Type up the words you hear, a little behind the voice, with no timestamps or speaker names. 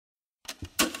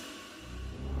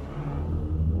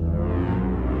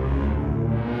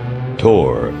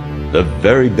Tor, the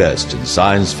very best in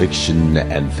science fiction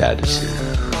and fantasy.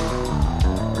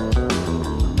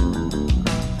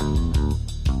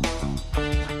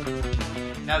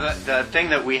 Now, the thing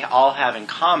that we all have in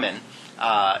common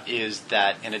is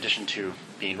that, in addition to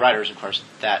being writers, of course,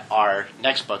 that our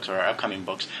next books or our upcoming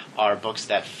books are books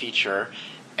that feature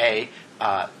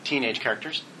teenage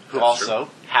characters who also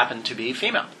happen to be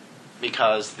female.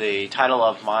 Because the title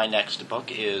of my next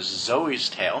book is Zoe's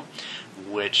Tale,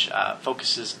 which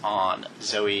focuses on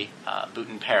Zoe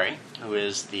Booten Perry, who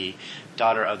is the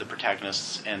daughter of the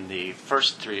protagonists in the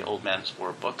first 3 Old Man's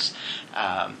War books.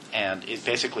 And it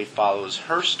basically follows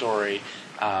her story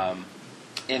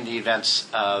in the events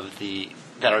of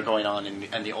that are going on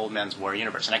in the Old Man's War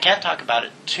universe. And I can't talk about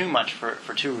it too much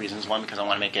for 2 reasons. One, because I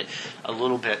want to make it a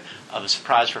little bit of a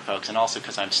surprise for folks, and also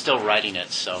because I'm still writing it,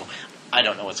 so I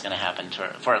don't know what's going to happen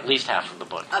for at least half of the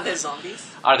book. Are there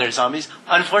zombies? Are there zombies?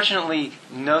 Unfortunately,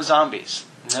 no zombies.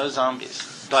 No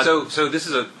zombies. But so this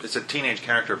is it's a teenage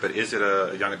character, but is it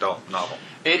a young adult novel?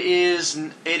 It is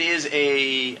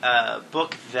a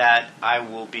book that I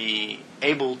will be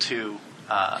able to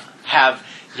have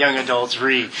young adults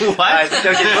read. What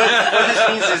this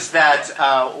means is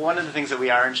that one of the things that we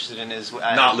are interested in is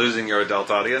not losing your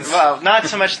adult audience. Well, not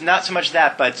so much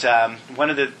that, but one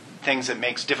of the things that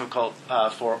makes difficult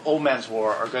for Old Man's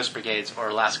War or Ghost Brigades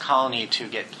or Last Colony to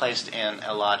get placed in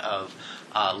a lot of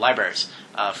libraries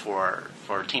for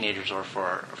teenagers or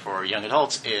for young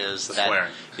adults is that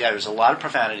swearing. Yeah, there's a lot of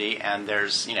profanity and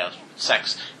there's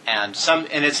sex and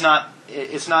it's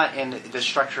not in the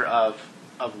structure of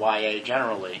YA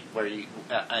generally where you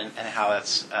and how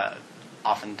that's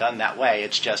often done that way.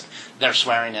 It's just they're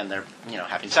swearing and they're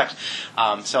having sex.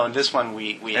 So in this one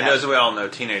we and as we all know,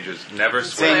 teenagers never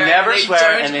swear. They never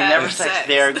swear and they never sex.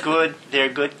 They're good,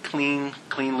 clean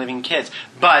living kids.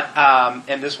 But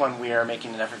in this one we are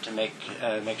making an effort to make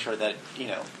sure that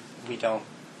we don't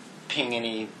ping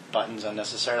any buttons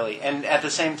unnecessarily, and at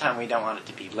the same time we don't want it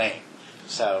to be lame.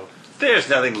 So. There's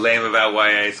nothing lame about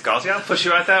YA, Scalzi. I'll push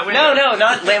you out that window. No,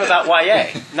 not lame about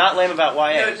YA. Not lame about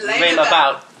YA. No, lame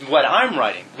about what I'm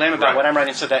writing. Lame about Right. what I'm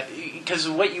writing. So that because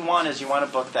what you want is you want a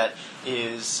book that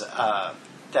is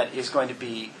going to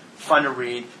be fun to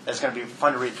read. That's going to be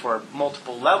fun to read for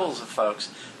multiple levels of folks.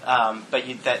 But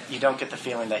you don't get the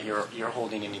feeling that you're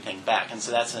holding anything back. And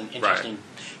so that's an interesting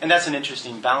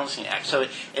balancing act. So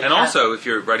also if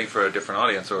you're writing for a different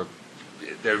audience or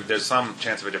there's some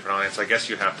chance of a different audience, I guess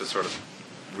you have to sort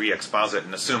of re-exposit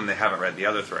and assume they haven't read the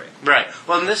other 3. Right.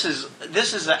 Well, and this is.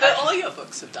 But all your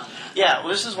books have done that. Yeah. Well,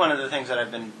 this is one of the things that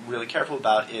I've been really careful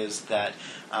about is that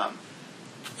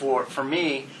for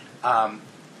me, I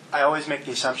always make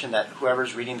the assumption that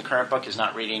whoever's reading the current book has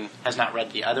not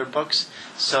read the other books,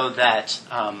 so that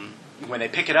when they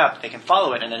pick it up, they can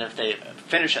follow it, and then if they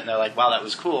finish it and they're like, wow, that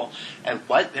was cool, and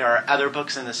what, there are other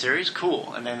books in the series?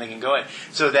 Cool. And then they can go in.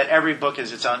 So that every book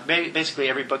is its own, basically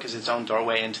every book is its own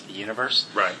doorway into the universe.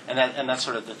 Right. And that's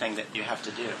sort of the thing that you have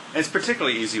to do. It's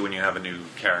particularly easy when you have a new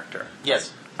character.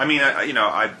 Yes. I mean,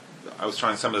 I was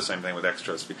trying some of the same thing with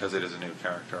extras because it is a new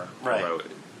character. Right. Although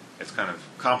it's kind of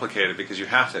complicated because you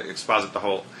have to exposit the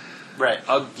whole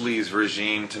Uglies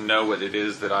regime to know what it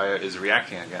is that Aya is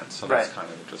reacting against. So that's kind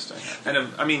of interesting. And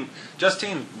I mean,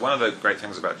 Justine, one of the great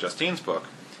things about Justine's book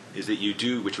is that you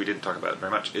do, which we didn't talk about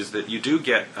very much, is that you do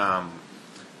get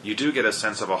a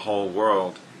sense of a whole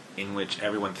world in which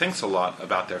everyone thinks a lot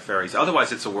about their fairies.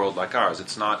 Otherwise, it's a world like ours.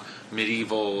 It's not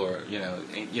medieval or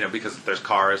because there's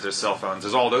cars, there's cell phones,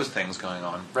 there's all those things going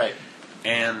on. Right.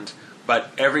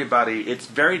 But everybody, it's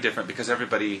very different because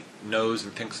everybody knows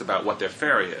and thinks about what their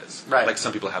fairy is. Right. Like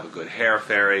some people have a good hair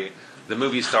fairy. The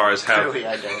movie stars have... Clearly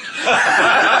I don't.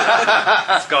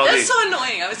 That's so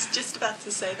annoying. I was just about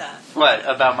to say that. What,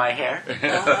 about my hair?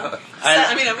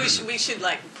 We should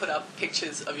put up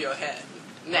pictures of your hair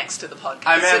next to the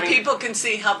podcast so people can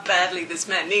see how badly this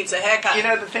man needs a haircut.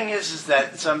 The thing is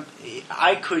that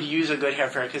I could use a good hair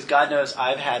fairy because God knows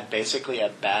I've had basically a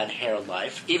bad hair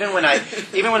life. Even when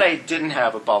I didn't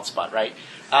have a bald spot, right?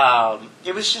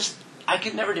 It was just I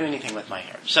could never do anything with my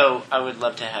hair. So I would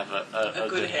love to have a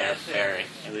good hair fairy.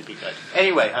 It would be good.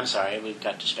 Anyway, I'm sorry we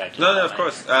got distracted. No, of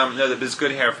course. There's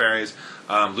good hair fairies,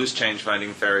 loose change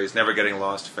finding fairies, never getting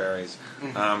lost fairies,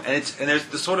 and there's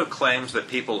the sort of claims that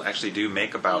people actually do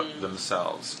make about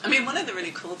themselves. I mean, one of the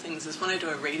really cool things is when I do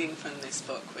a reading from this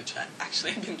book, which I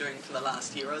actually have been doing for the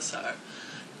last year or so.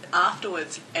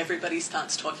 Afterwards, everybody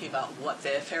starts talking about what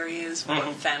their fairy is, what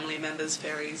family members'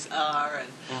 fairies are, and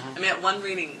I mean, at one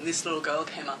reading, this little girl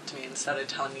came up to me and started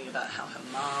telling me about how her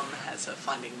mom has a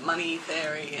finding money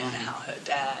fairy, and how her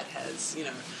dad has,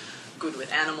 good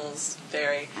with animals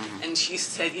fairy, and she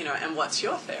said, and what's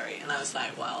your fairy? And I was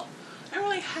like, well, I don't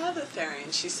really have a fairy.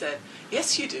 And she said,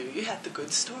 yes, you do. You have the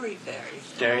good story fairy.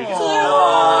 There you go.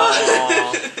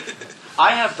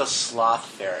 I have the sloth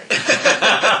fairy.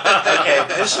 Okay,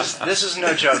 this is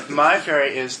no joke. My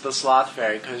fairy is the sloth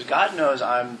fairy because God knows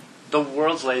I'm the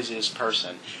world's laziest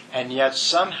person, and yet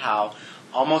somehow,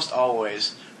 almost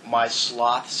always, my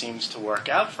sloth seems to work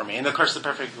out for me. And of course, the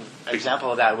perfect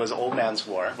example of that was Old Man's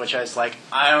War, which I was like,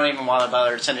 I don't even want to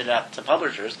bother to send it out to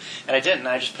publishers, and I didn't.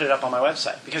 I just put it up on my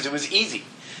website because it was easy.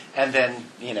 And then,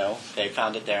 they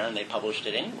found it there and they published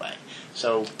it anyway.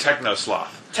 So Techno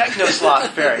Sloth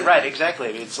fairy, right? Exactly.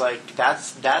 It's like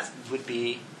that would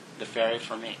be the fairy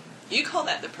for me. You call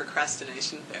that the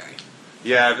procrastination fairy.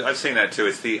 Yeah, I've seen that too.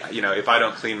 It's the if I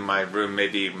don't clean my room,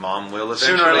 maybe Mom will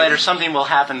eventually. Sooner or later, something will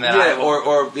happen that I will.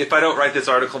 Or if I don't write this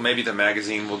article, maybe the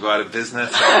magazine will go out of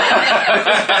business. And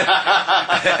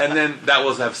then that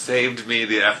will have saved me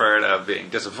the effort of being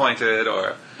disappointed,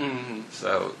 or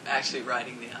so. Actually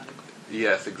writing the article.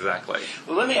 Yes, exactly.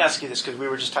 Well, let me ask you this, because we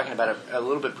were just talking about it a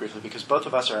little bit briefly, because both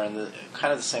of us are in the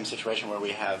kind of the same situation where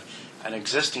we have an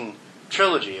existing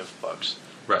trilogy of books.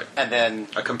 Right. And then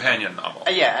a companion novel.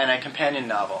 Yeah, and a companion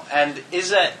novel. And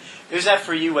is that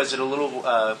for you? Was it a little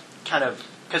kind of?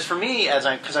 Because for me,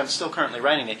 because I'm still currently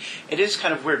writing it, it is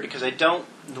kind of weird because I don't.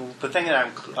 The thing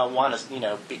that I want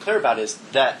to be clear about is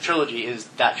that trilogy is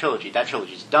that trilogy. That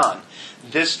trilogy is done.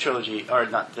 This trilogy, or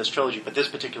not this trilogy, but this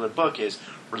particular book is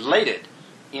related.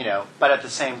 But at the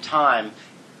same time,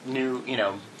 new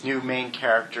main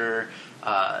character.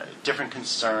 Different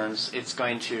concerns. It's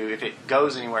going to, if it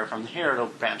goes anywhere from here, it'll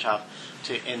branch off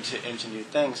into new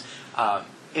things.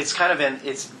 It's kind of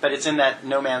but it's in that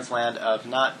no man's land of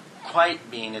not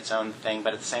quite being its own thing,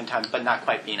 but at the same time, but not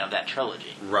quite being of that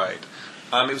trilogy. Right.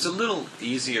 It was a little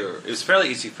easier. It was fairly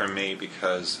easy for me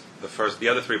because the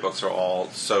other three books are all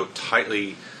so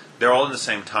tightly. They're all in the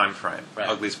same time frame. Right.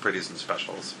 Uglies, Pretties, and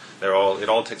Specials. It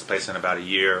all takes place in about a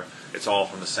year. It's all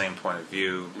from the same point of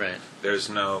view. Right. There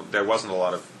wasn't a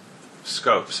lot of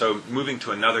scope. So moving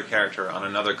to another character on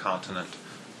another continent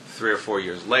 3 or 4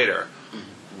 years later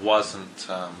wasn't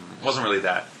really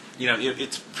that.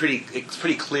 It's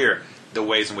pretty clear the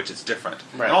ways in which it's different.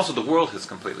 Right. And also the world has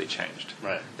completely changed.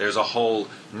 Right. There's a whole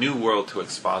new world to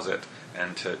exposit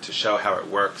and to show how it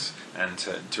works and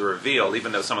to reveal,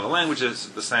 even though some of the language is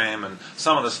the same and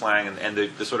some of the slang and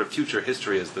the sort of future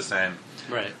history is the same.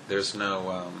 Right. There's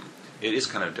no... it is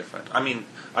kind of different. I mean,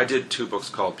 I did 2 books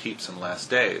called Peeps and Last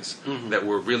Days that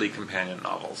were really companion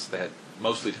novels. They had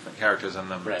mostly different characters in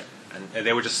them. Right. And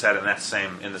they were just set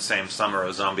in the same summer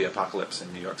of zombie apocalypse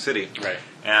in New York City. Right.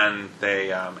 And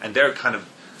they're kind of...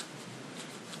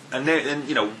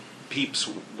 Peeps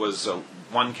was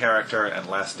one character, and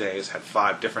Last Days had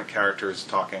 5 different characters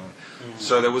talking.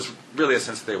 So there was really a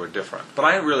sense that they were different. But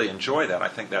I really enjoy that. I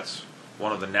think that's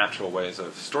one of the natural ways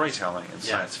of storytelling in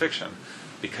science fiction,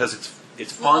 because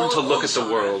it's fun to look at the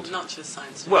world. Not just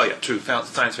science fiction. Well, yeah, true.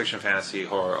 Science fiction, fantasy,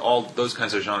 horror, all those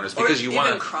kinds of genres. Or because you want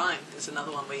even crime is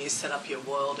another one where you set up your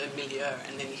world and milieu,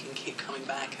 and then you can keep coming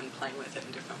back and playing with it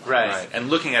in different ways. Right. And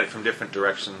looking at it from different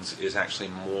directions is actually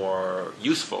more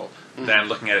useful than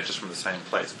looking at it just from the same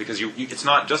place, because it's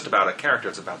not just about a character;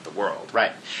 it's about the world.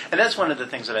 Right. And that's one of the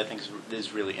things that I think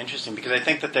is really interesting, because I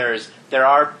think that there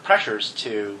are pressures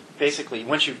to basically,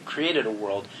 once you've created a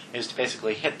world, is to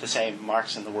basically hit the same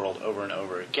marks in the world over and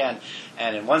over again.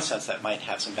 And in one sense, that might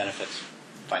have some benefits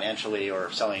financially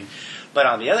or selling. But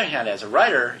on the other hand, as a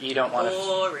writer, you don't want to.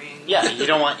 Boring. Yeah, you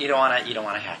don't want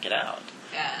to hack it out.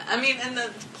 Yeah, I mean, and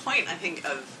the point I think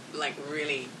of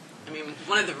really. I mean,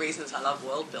 one of the reasons I love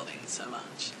world building so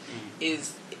much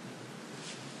is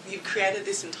you've created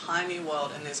this entire new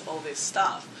world and there's all this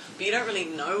stuff, but you don't really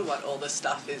know what all the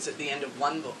stuff is at the end of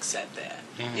one book set there.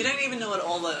 You don't even know what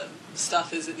all the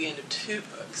stuff is at the end of 2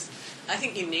 books. I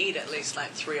think you need at least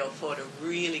 3 or 4 to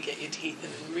really get your teeth in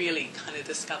and really kind of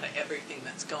discover everything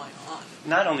that's going on.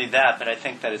 Not only that, but I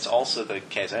think that it's also the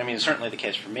case. I mean, it's certainly the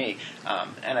case for me,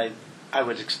 and I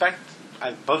would expect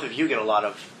both of you get a lot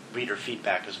of reader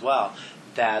feedback as well,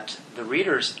 that the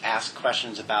readers ask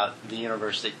questions about the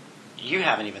universe that you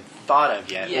haven't even thought of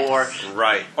yet,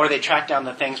 or they track down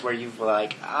the things where you've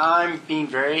I'm being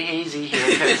very hazy here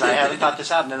because I haven't thought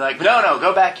this out, and they're like, no,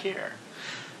 go back here.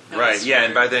 Right. Yeah,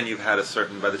 and by then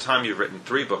by the time you've written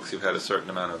 3 books, you've had a certain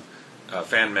amount of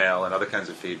fan mail and other kinds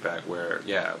of feedback where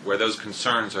those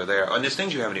concerns are there, and there's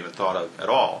things you haven't even thought of at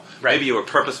all. Right. Maybe you were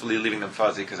purposefully leaving them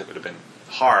fuzzy because it would have been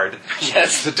hard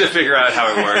yes. to figure out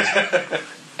how it works.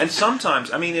 And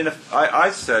sometimes, I mean, I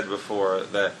said before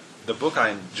that the book I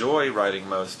enjoy writing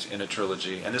most in a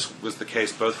trilogy, and this was the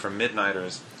case both for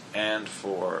Midnighters and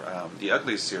for the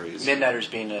Uglies series. Midnighters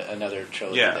being another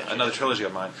trilogy. Yeah, another trilogy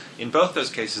of mine. In both those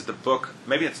cases, the book,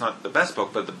 maybe it's not the best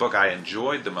book, but the book I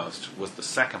enjoyed the most was the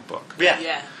second book.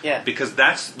 Yeah. Because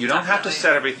you don't have to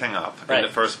set everything up in the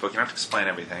first book. You don't have to explain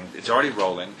everything. It's already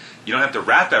rolling. You don't have to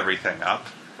wrap everything up.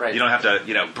 Right. You don't have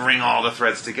to, bring all the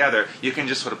threads together. You can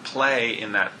just sort of play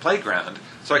in that playground.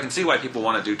 So I can see why people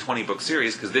want to do 20-book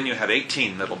series, because then you have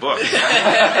 18 little books.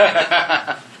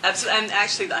 Absolutely. And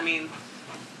actually, I mean,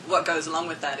 what goes along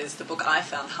with that is the book I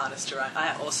found hardest to write.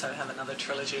 I also have another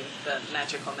trilogy, the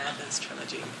Magic or Madness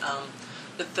trilogy.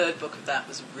 The third book of that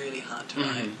was really hard to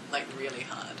write, like really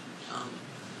hard.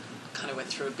 Kind of went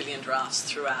through a billion drafts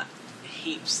throughout,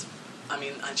 heaps. I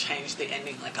mean, I changed the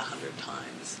ending like 100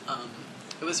 times.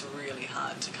 It was really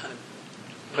hard to kind of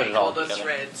put make it all all the together.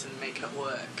 Threads and make it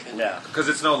work. And Because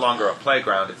it's no longer a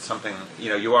playground. It's something,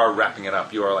 you are wrapping it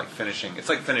up. You are like finishing. It's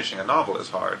like finishing a novel is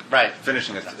hard. Right.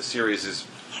 Finishing a series is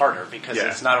harder because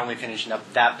it's not only finishing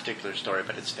up that particular story,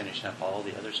 but it's finishing up all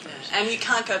the other stories. And you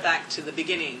can't go back to the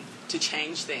beginning to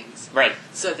change things. Right.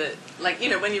 So that, like,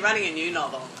 when you're writing a new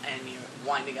novel and you're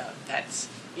winding up,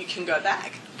 you can go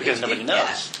back. Because nobody knows.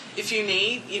 Yeah. If you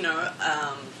need,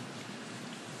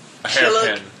 a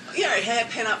hairpin. A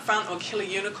hairpin up front, or killer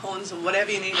unicorns, or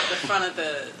whatever you need at the front of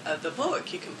the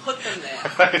book, you can put them there.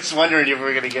 I was wondering if we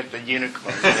were going to get the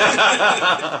unicorn.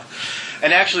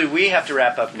 And actually, we have to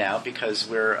wrap up now because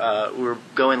we're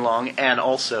going long, and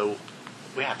also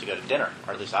we have to go to dinner,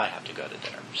 or at least I have to go to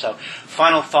dinner. So,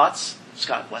 final thoughts,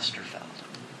 Scott Westerfeld.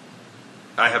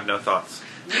 I have no thoughts.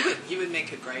 You would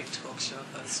make a great talk show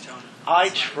host, John. I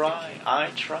try.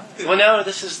 Well, no,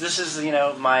 this is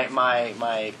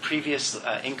my previous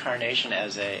incarnation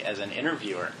as an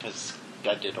interviewer, because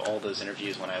I did all those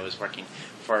interviews when I was working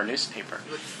for our newspaper.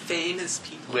 With famous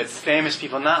people. With famous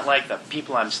people, not like the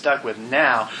people I'm stuck with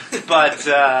now, but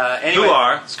anyway. Who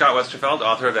are Scott Westerfeld,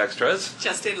 author of Extras,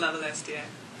 Justine Larbalestier,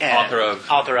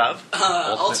 author of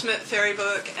Ultimate Fairy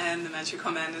Book and the Magic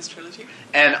or Madness trilogy.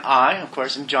 And I, of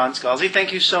course, am John Scalzi.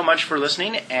 Thank you so much for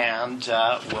listening, and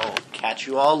we'll catch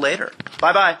you all later.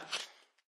 Bye-bye.